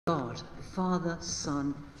God, Father,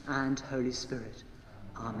 Son, and Holy Spirit.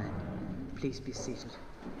 Amen. Please be seated.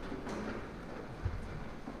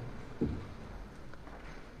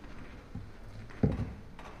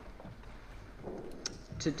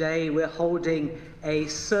 Today we're holding a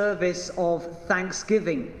service of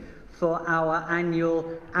thanksgiving for our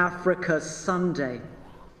annual Africa Sunday.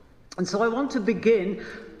 And so I want to begin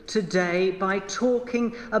today by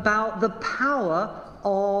talking about the power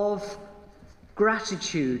of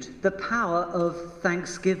gratitude, the power of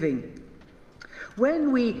thanksgiving.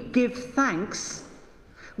 When we give thanks,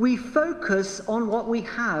 we focus on what we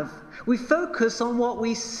have. We focus on what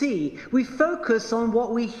we see. We focus on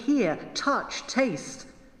what we hear, touch, taste.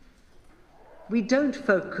 We don't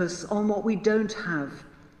focus on what we don't have.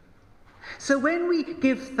 So when we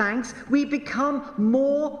give thanks, we become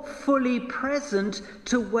more fully present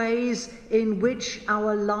to ways in which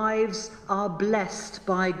our lives are blessed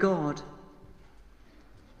by God.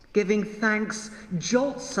 Giving thanks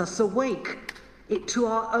jolts us awake to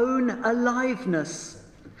our own aliveness.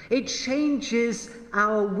 It changes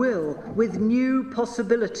our will with new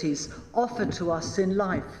possibilities offered to us in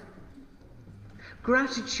life.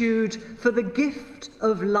 Gratitude for the gift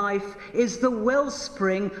of life is the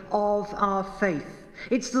wellspring of our faith.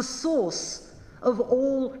 It's the source of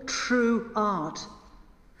all true art.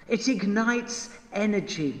 It ignites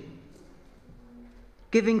energy.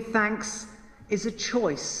 Giving thanks is a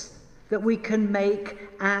choice that we can make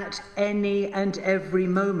at any and every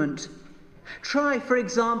moment. Try, for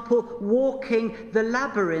example, walking the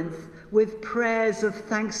labyrinth with prayers of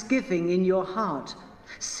thanksgiving in your heart.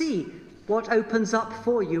 See what opens up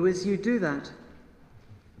for you as you do that.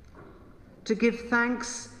 To give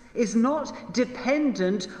thanks is not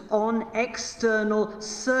dependent on external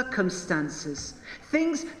circumstances.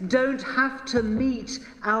 Things don't have to meet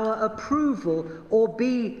our approval or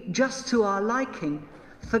be just to our liking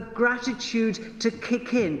for gratitude to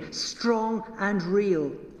kick in strong and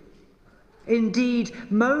real.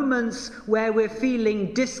 Indeed, moments where we're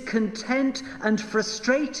feeling discontent and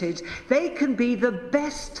frustrated, they can be the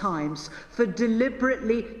best times for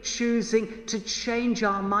deliberately choosing to change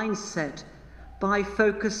our mindset by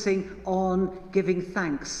focusing on giving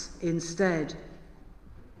thanks instead.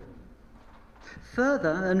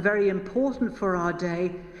 Further, and very important for our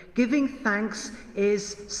day, giving thanks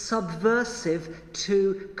is subversive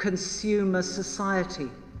to consumer society.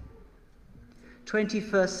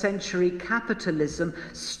 21st century capitalism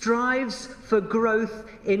strives for growth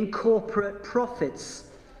in corporate profits.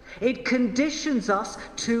 It conditions us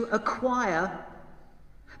to acquire,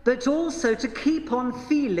 but also to keep on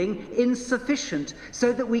feeling insufficient,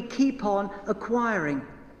 so that we keep on acquiring.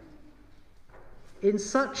 In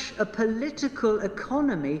such a political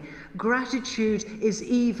economy, gratitude is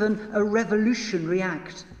even a revolutionary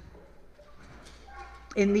act.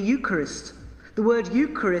 In the Eucharist, the word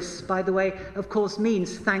Eucharist, by the way, of course,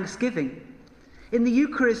 means thanksgiving. In the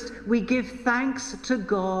Eucharist, we give thanks to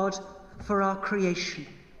God for our creation,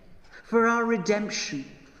 for our redemption,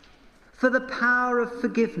 for the power of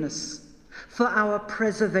forgiveness, for our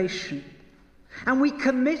preservation. And we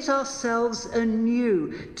commit ourselves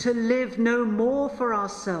anew to live no more for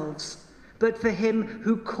ourselves, but for him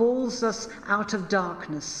who calls us out of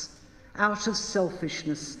darkness, out of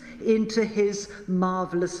selfishness, into his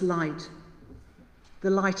marvelous light. The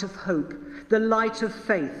light of hope, the light of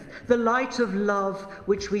faith, the light of love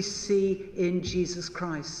which we see in Jesus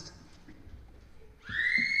Christ.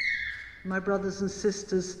 My brothers and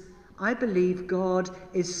sisters, I believe God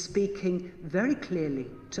is speaking very clearly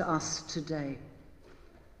to us today.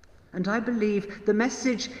 And I believe the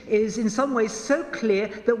message is in some ways so clear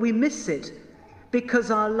that we miss it, because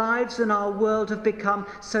our lives and our world have become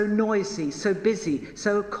so noisy, so busy,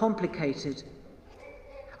 so complicated.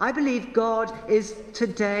 I believe God is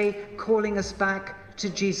today calling us back to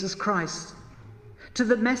Jesus Christ, to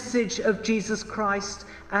the message of Jesus Christ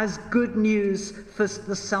as good news for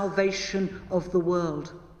the salvation of the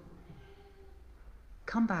world.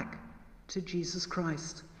 Come back to Jesus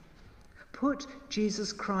Christ. Put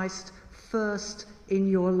Jesus Christ first in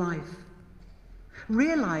your life.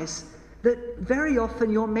 Realize that very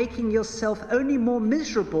often you're making yourself only more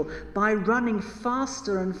miserable by running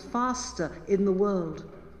faster and faster in the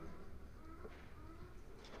world.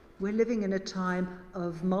 We're living in a time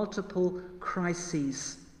of multiple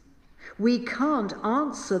crises. We can't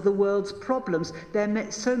answer the world's problems.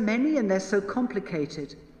 They're so many and they're so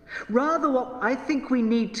complicated. Rather, what I think we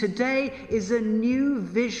need today is a new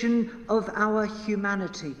vision of our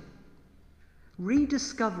humanity.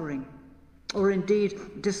 Rediscovering, or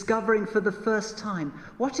indeed discovering for the first time,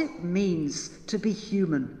 what it means to be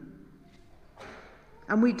human.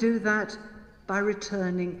 And we do that by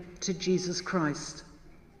returning to Jesus Christ.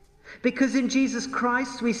 Because in Jesus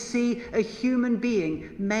Christ we see a human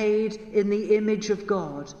being made in the image of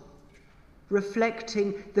God,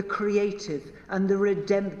 reflecting the creative and the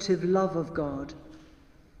redemptive love of God.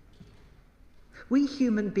 We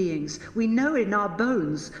human beings, we know in our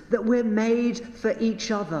bones that we're made for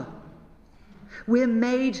each other. We're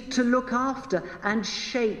made to look after and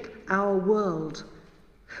shape our world.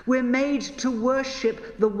 We're made to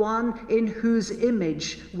worship the one in whose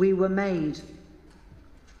image we were made.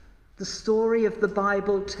 The story of the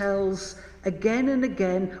Bible tells again and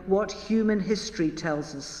again what human history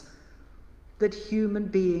tells us, that human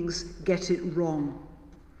beings get it wrong.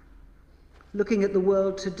 Looking at the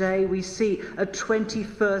world today, we see a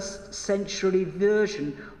 21st century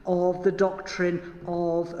version of the doctrine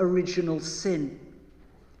of original sin.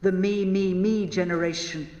 The me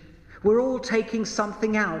generation. We're all taking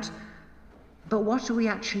something out, but what are we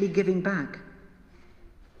actually giving back?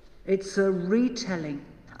 It's a retelling,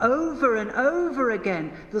 over and over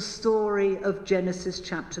again, the story of Genesis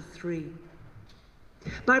chapter 3.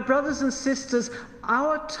 My brothers and sisters,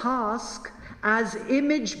 our task as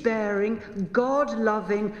image-bearing,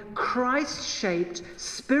 God-loving, Christ-shaped,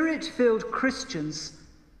 Spirit-filled Christians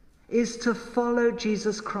is to follow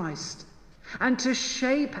Jesus Christ and to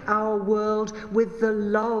shape our world with the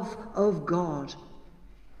love of God,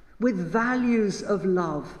 with values of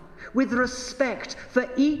love, with respect for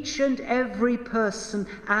each and every person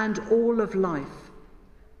and all of life,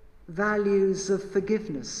 values of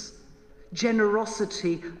forgiveness,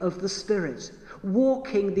 generosity of the Spirit,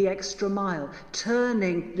 walking the extra mile,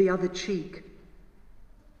 turning the other cheek.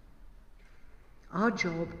 Our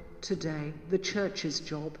job today, the church's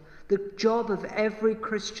job, the job of every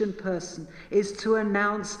Christian person, is to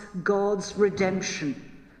announce God's redemption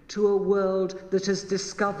to a world that has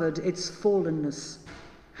discovered its fallenness,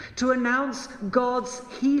 to announce God's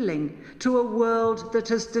healing to a world that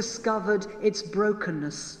has discovered its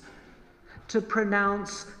brokenness, to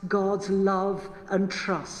pronounce God's love and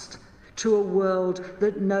trust to a world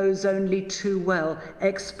that knows only too well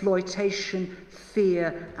exploitation,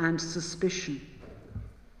 fear, and suspicion.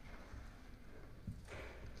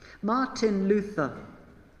 Martin Luther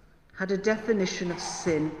had a definition of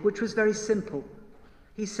sin which was very simple.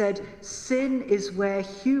 He said, sin is where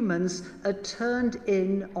humans are turned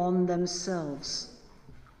in on themselves.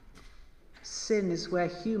 Sin is where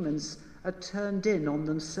humans are turned in on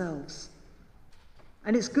themselves.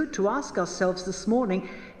 And it's good to ask ourselves this morning,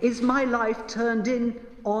 is my life turned in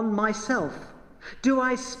on myself? Do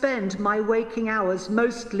I spend my waking hours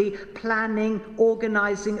mostly planning,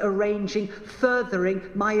 organising, arranging, furthering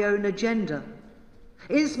my own agenda?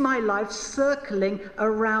 Is my life circling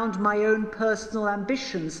around my own personal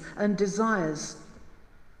ambitions and desires?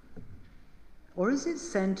 Or is it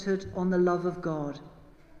centred on the love of God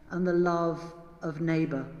and the love of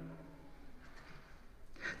neighbour?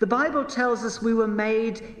 The Bible tells us we were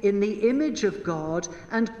made in the image of God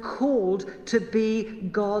and called to be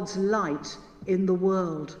God's light in the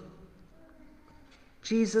world.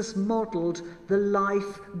 Jesus modelled the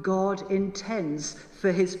life God intends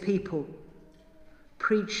for his people,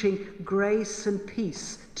 preaching grace and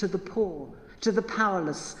peace to the poor, to the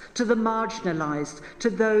powerless, to the marginalised,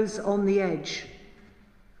 to those on the edge.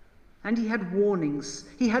 And he had warnings,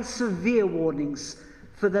 he had severe warnings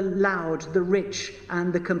for the loud, the rich,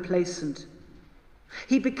 and the complacent.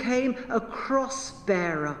 He became a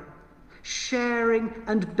cross-bearer, sharing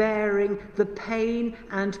and bearing the pain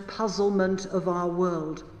and puzzlement of our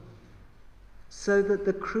world, so that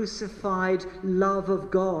the crucified love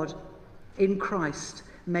of God in Christ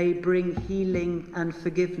may bring healing and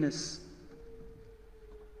forgiveness.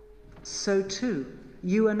 So too,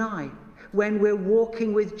 you and I, when we're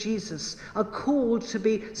walking with Jesus, are called to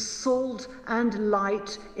be salt and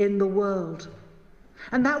light in the world.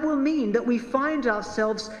 And that will mean that we find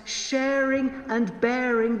ourselves sharing and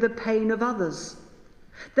bearing the pain of others.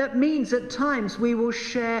 That means at times we will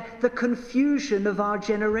share the confusion of our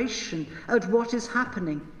generation at what is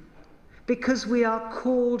happening, because we are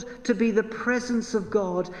called to be the presence of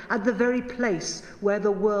God at the very place where the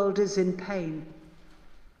world is in pain.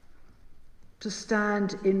 To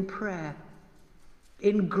stand in prayer,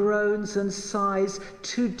 in groans and sighs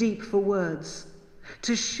too deep for words,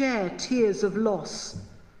 to share tears of loss,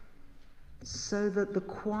 so that the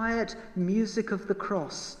quiet music of the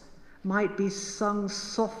cross might be sung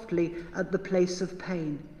softly at the place of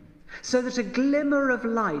pain, so that a glimmer of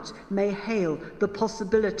light may hail the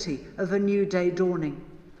possibility of a new day dawning.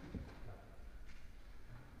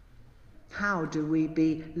 How do we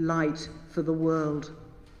be light for the world?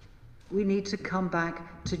 We need to come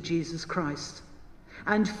back to Jesus Christ.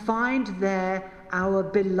 and find there our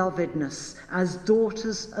belovedness as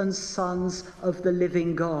daughters and sons of the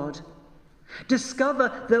living God.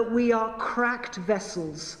 Discover that we are cracked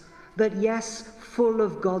vessels, but yes, full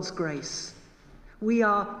of God's grace. We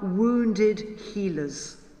are wounded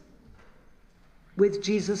healers. With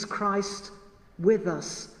Jesus Christ with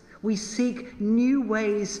us, we seek new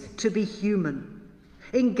ways to be human,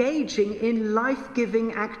 engaging in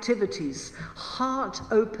life-giving activities,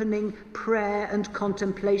 heart-opening prayer and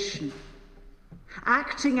contemplation,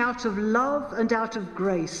 acting out of love and out of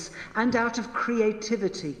grace and out of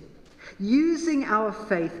creativity, using our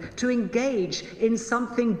faith to engage in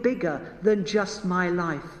something bigger than just my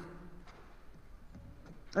life.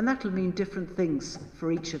 And that'll mean different things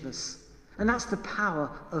for each of us. And that's the power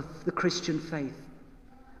of the Christian faith,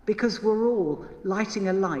 because we're all lighting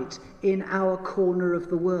a light in our corner of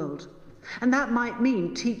the world. And that might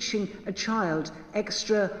mean teaching a child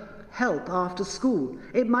extra help after school.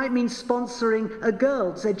 It might mean sponsoring a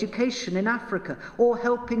girl's education in Africa, or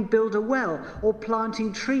helping build a well, or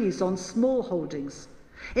planting trees on small holdings.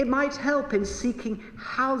 It might help in seeking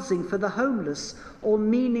housing for the homeless, or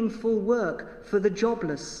meaningful work for the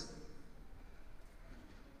jobless.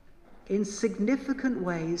 In significant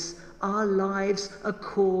ways, our lives are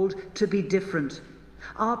called to be different.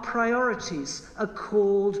 Our priorities are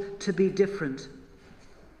called to be different.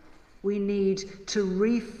 We need to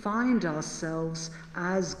re-find ourselves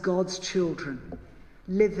as God's children,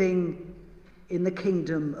 living in the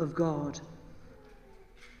kingdom of God.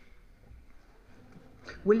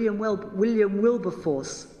 William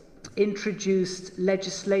Wilberforce introduced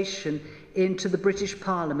legislation into the British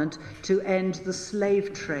Parliament to end the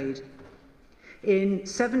slave trade. In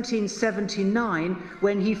 1779,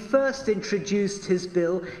 when he first introduced his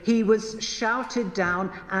bill, he was shouted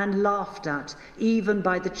down and laughed at, even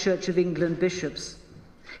by the Church of England bishops.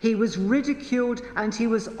 He was ridiculed and he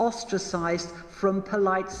was ostracized from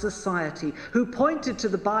polite society, who pointed to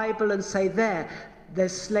the Bible and say,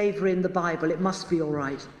 there's slavery in the Bible, it must be all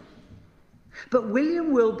right. But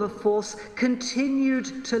William Wilberforce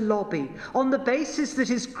continued to lobby on the basis that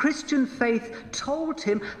his Christian faith told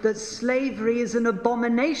him that slavery is an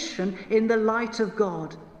abomination in the light of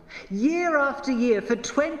God. Year after year, for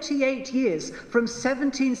 28 years, from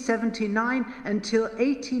 1779 until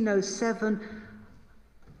 1807,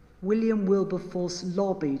 William Wilberforce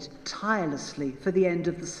lobbied tirelessly for the end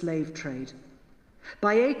of the slave trade.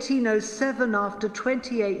 By 1807, after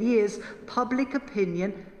 28 years, public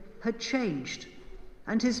opinion had changed,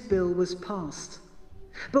 and his bill was passed.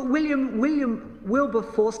 But William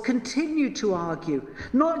Wilberforce continued to argue,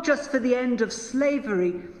 not just for the end of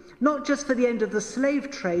slavery, not just for the end of the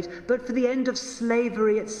slave trade, but for the end of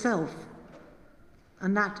slavery itself.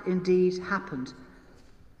 And that indeed happened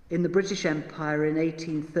in the British Empire in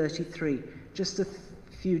 1833, just a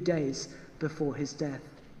few days before his death.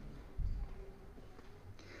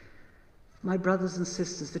 My brothers and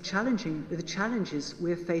sisters, the challenges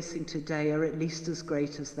we're facing today are at least as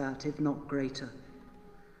great as that, if not greater.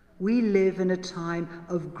 We live in a time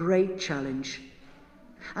of great challenge.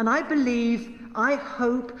 And I believe, I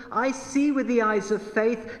hope, I see with the eyes of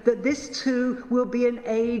faith that this too will be an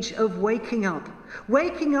age of waking up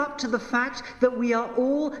to the fact that we are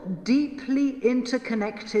all deeply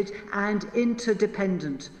interconnected and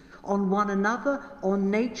interdependent on one another,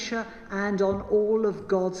 on nature, and on all of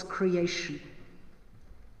God's creation.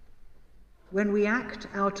 When we act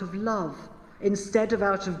out of love instead of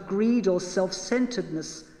out of greed or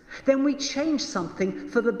self-centeredness, then we change something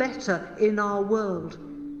for the better in our world.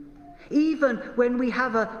 Even when we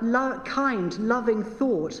have a kind, loving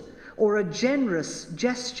thought or a generous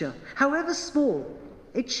gesture, however small,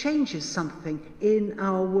 it changes something in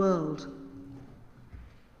our world.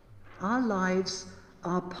 Our lives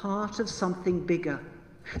are part of something bigger,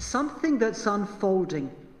 something that's unfolding.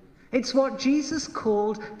 It's what Jesus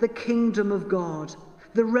called the kingdom of God,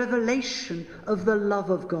 the revelation of the love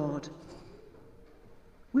of God.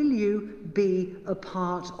 Will you be a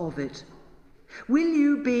part of it? Will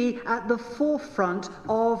you be at the forefront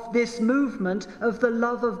of this movement of the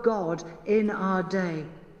love of God in our day?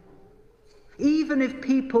 Even if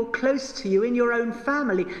people close to you in your own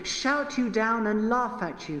family shout you down and laugh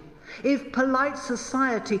at you, if polite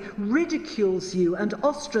society ridicules you and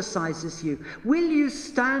ostracizes you, will you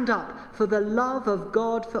stand up for the love of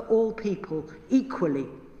God for all people equally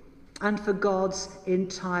and for God's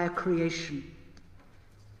entire creation?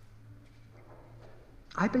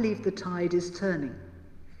 I believe the tide is turning.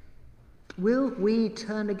 Will we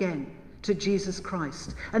turn again to Jesus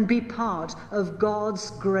Christ and be part of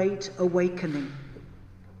God's great awakening?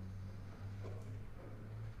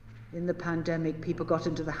 In the pandemic, people got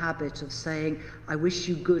into the habit of saying, I wish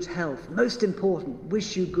you good health. Most important,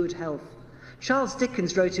 wish you good health. Charles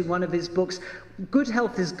Dickens wrote in one of his books, good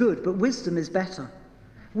health is good, but wisdom is better.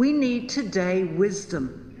 We need today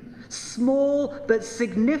wisdom. Small but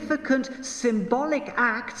significant symbolic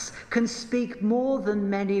acts can speak more than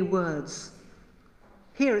many words.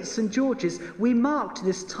 Here at St. George's, we marked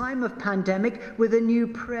this time of pandemic with a new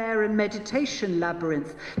prayer and meditation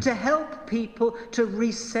labyrinth to help people to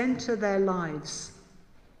recenter their lives.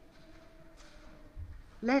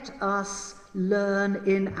 Let us learn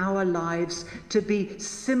in our lives to be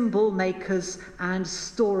symbol makers and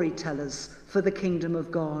storytellers for the kingdom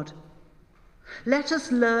of God. Let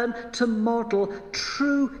us learn to model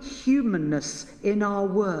true humanness in our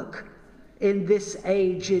work in this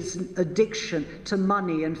age's addiction to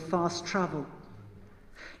money and fast travel.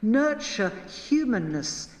 Nurture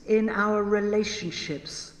humanness in our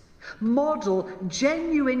relationships. Model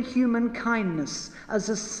genuine human kindness as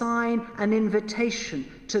a sign and invitation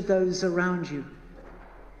to those around you.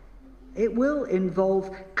 It will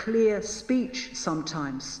involve clear speech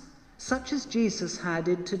sometimes, such as Jesus had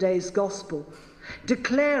in today's gospel,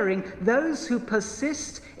 declaring those who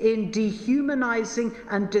persist in dehumanizing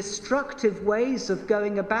and destructive ways of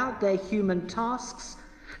going about their human tasks,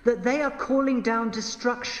 that they are calling down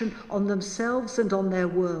destruction on themselves and on their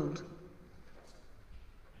world.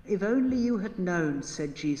 If only you had known,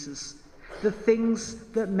 said Jesus, the things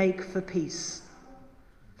that make for peace,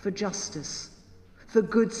 for justice, for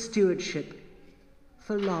good stewardship,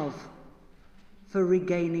 for love, for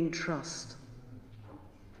regaining trust.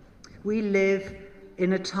 We live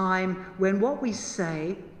in a time when what we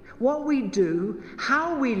say, what we do,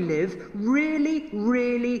 how we live really,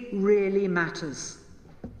 really, really matters.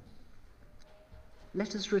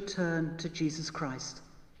 Let us return to Jesus Christ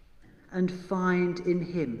and find in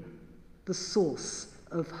him the source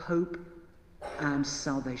of hope and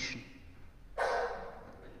salvation.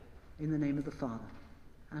 In the name of the Father,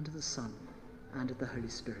 and of the Son, and of the Holy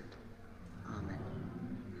Spirit. Amen.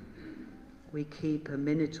 We keep a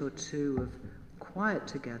minute or two of quiet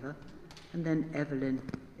together, and then Evelyn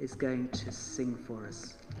is going to sing for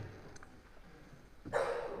us.